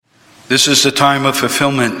This is the time of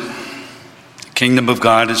fulfillment. The kingdom of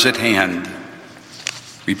God is at hand.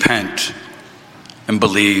 Repent and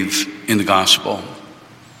believe in the gospel.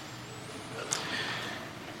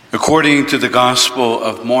 According to the Gospel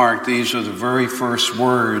of Mark, these are the very first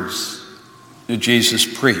words that Jesus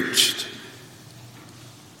preached.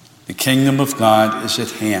 The kingdom of God is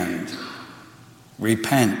at hand.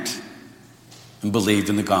 Repent and believe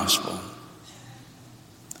in the gospel.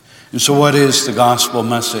 And so what is the gospel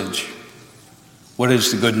message? What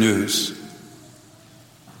is the good news?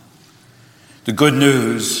 The good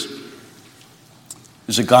news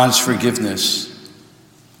is that God's forgiveness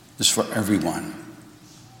is for everyone.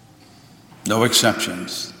 No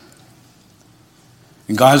exceptions.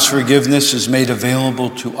 And God's forgiveness is made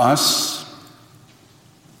available to us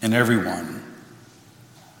and everyone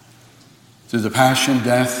through the passion,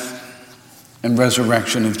 death, and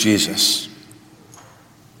resurrection of Jesus.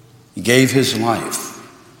 He gave his life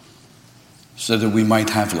so that we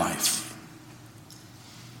might have life.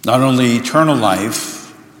 Not only eternal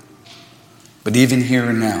life, but even here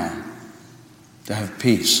and now, to have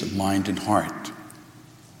peace of mind and heart.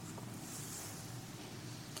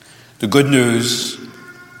 The good news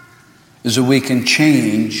is that we can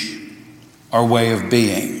change our way of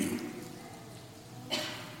being.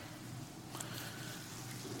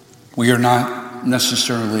 We are not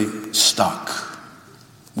necessarily stuck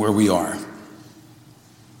where we are.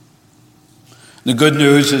 The good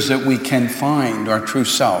news is that we can find our true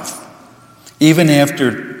self, even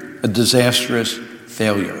after a disastrous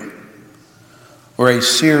failure or a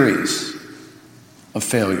series of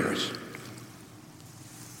failures.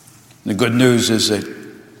 The good news is that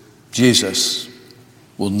Jesus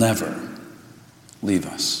will never leave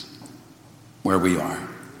us where we are.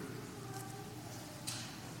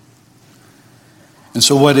 And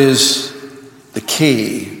so what is the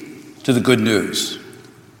key to the good news?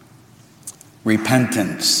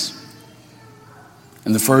 Repentance.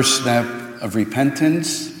 And the first step of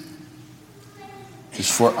repentance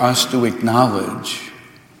is for us to acknowledge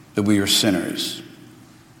that we are sinners.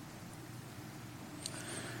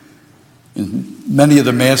 In many of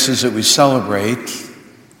the masses that we celebrate,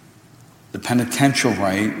 the penitential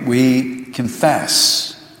rite, we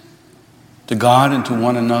confess to God and to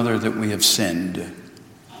one another that we have sinned.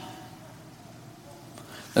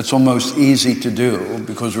 That's almost easy to do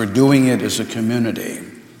because we're doing it as a community.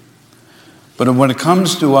 But when it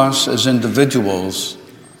comes to us as individuals,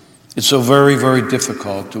 it's so very, very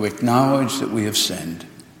difficult to acknowledge that we have sinned.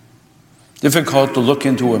 Difficult to look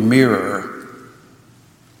into a mirror,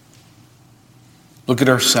 look at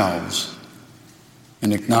ourselves,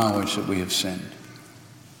 and acknowledge that we have sinned.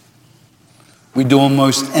 We do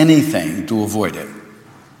almost anything to avoid it.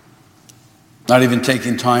 Not even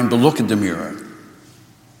taking time to look at the mirror.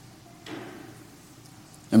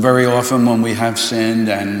 And very often when we have sinned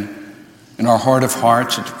and in our heart of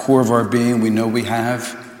hearts, at the core of our being, we know we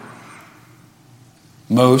have,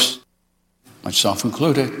 most, myself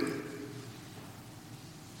included,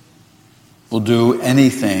 will do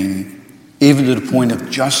anything, even to the point of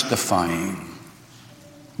justifying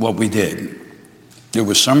what we did. There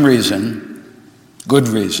was some reason, good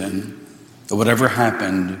reason, that whatever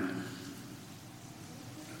happened,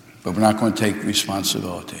 but we're not going to take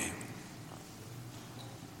responsibility.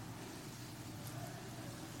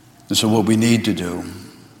 And so what we need to do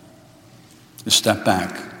is step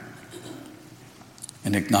back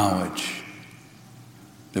and acknowledge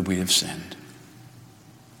that we have sinned.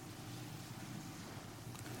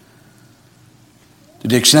 To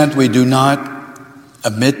the extent we do not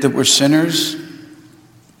admit that we're sinners,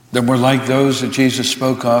 then we're like those that Jesus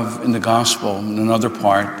spoke of in the gospel in another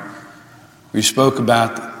part. We spoke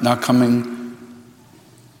about not coming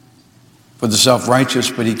for the self-righteous,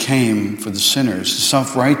 but he came for the sinners. The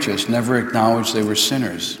self-righteous never acknowledged they were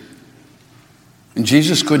sinners. And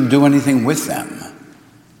Jesus couldn't do anything with them.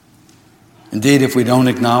 Indeed, if we don't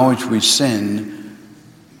acknowledge we sin,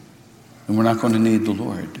 then we're not going to need the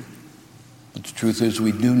Lord. But the truth is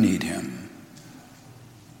we do need him.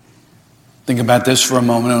 Think about this for a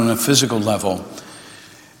moment on a physical level.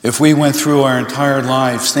 If we went through our entire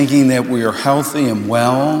lives thinking that we are healthy and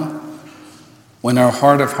well, when in our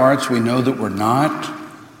heart of hearts we know that we're not,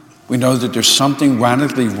 we know that there's something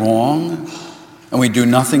radically wrong, and we do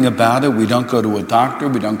nothing about it. We don't go to a doctor,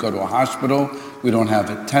 we don't go to a hospital, we don't have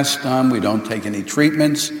a test done, we don't take any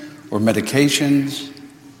treatments or medications.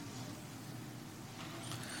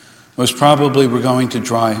 Most probably we're going to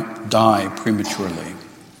die prematurely.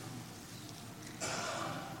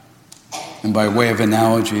 And by way of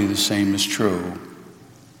analogy, the same is true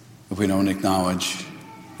if we don't acknowledge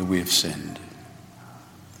that we have sinned.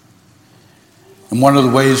 And one of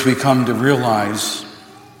the ways we come to realize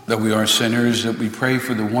that we are sinners, that we pray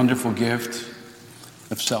for the wonderful gift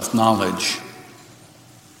of self-knowledge,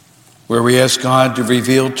 where we ask God to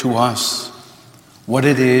reveal to us what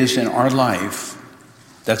it is in our life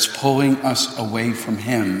that's pulling us away from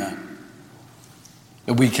Him,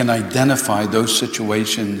 that we can identify those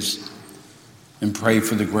situations and pray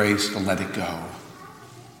for the grace to let it go,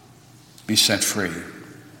 be set free,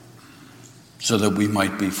 so that we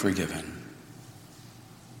might be forgiven.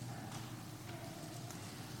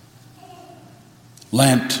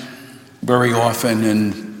 Lent, very often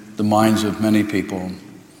in the minds of many people,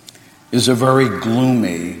 is a very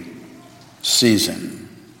gloomy season.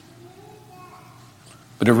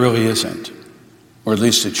 But it really isn't, or at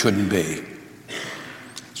least it shouldn't be.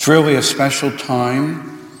 It's really a special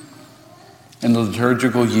time in the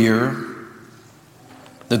liturgical year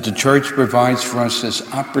that the Church provides for us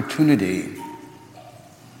this opportunity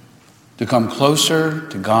to come closer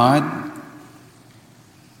to God,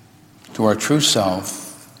 to our true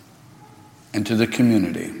self, and to the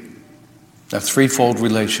community, that threefold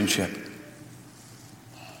relationship,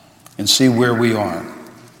 and see where we are.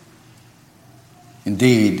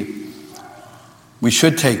 Indeed, we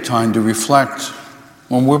should take time to reflect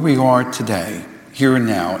on where we are today, here and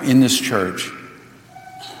now, in this church,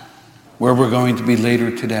 where we're going to be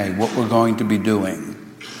later today, what we're going to be doing.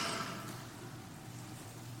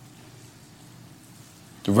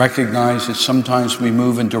 To recognize that sometimes we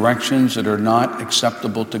move in directions that are not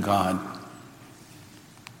acceptable to God.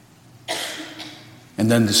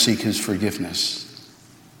 And then to seek His forgiveness.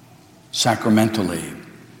 Sacramentally.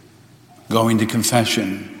 Going to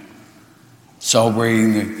confession.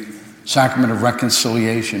 Celebrating the Sacrament of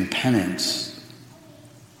Reconciliation, penance.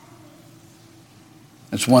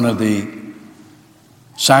 It's one of the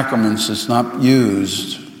sacraments that's not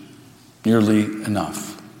used nearly enough.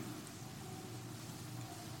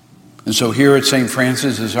 And so here at St.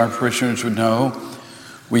 Francis, as our parishioners would know,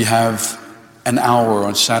 we have an hour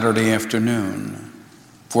on Saturday afternoon,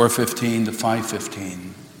 4:15 to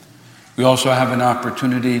 5:15. We also have an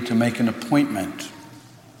opportunity to make an appointment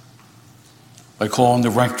by calling the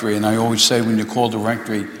rectory. And I always say when you call the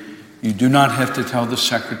rectory, you do not have to tell the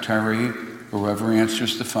secretary or whoever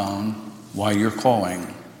answers the phone why you're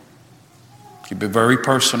calling. Keep it very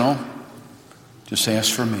personal. Just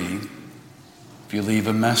ask for me. If you leave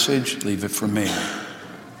a message, leave it for me.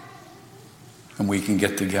 And we can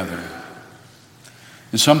get together.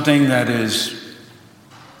 And something that is,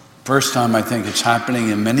 first time I think it's happening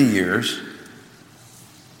in many years,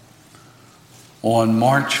 on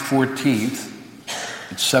March 14th,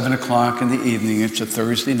 at 7 o'clock in the evening, it's a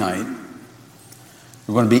Thursday night,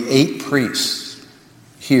 we're going to be 8 priests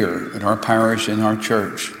here at our parish, in our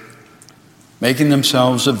church, making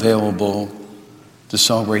themselves available to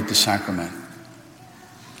celebrate the sacrament.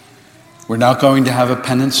 We're not going to have a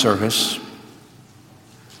penance service.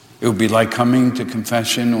 It would be like coming to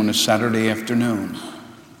confession on a Saturday afternoon,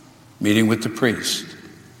 meeting with the priest.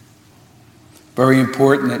 Very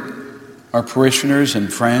important that our parishioners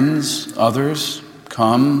and friends, others,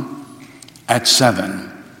 come at 7,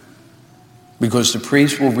 because the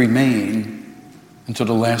priest will remain until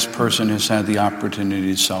the last person has had the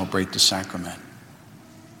opportunity to celebrate the sacrament.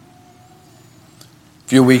 A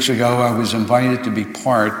few weeks ago, I was invited to be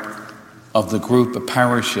part of the group of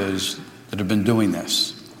parishes that have been doing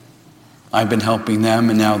this. I've been helping them,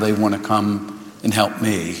 and now they want to come and help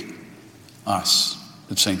me, us,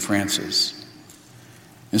 at St. Francis.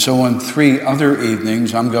 And so on 3 other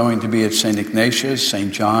evenings, I'm going to be at St. Ignatius,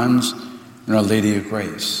 St. John's, and Our Lady of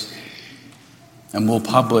Grace. And we'll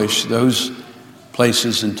publish those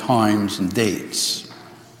places and times and dates.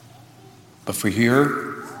 But for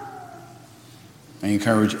here, I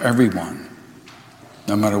encourage everyone,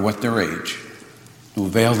 no matter what their age, to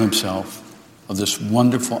avail themselves of this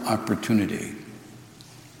wonderful opportunity.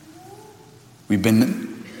 We've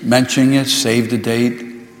been mentioning it, save the date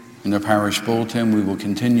in the parish bulletin. We will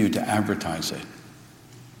continue to advertise it.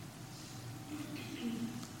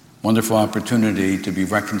 Wonderful opportunity to be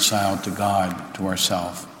reconciled to God, to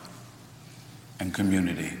ourselves, and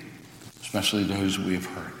community, especially those we have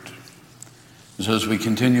hurt. And so as we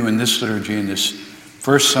continue in this liturgy, in this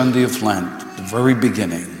first Sunday of Lent, the very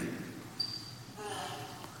beginning,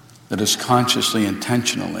 let us consciously,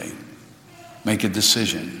 intentionally make a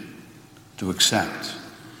decision to accept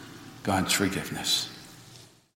God's forgiveness.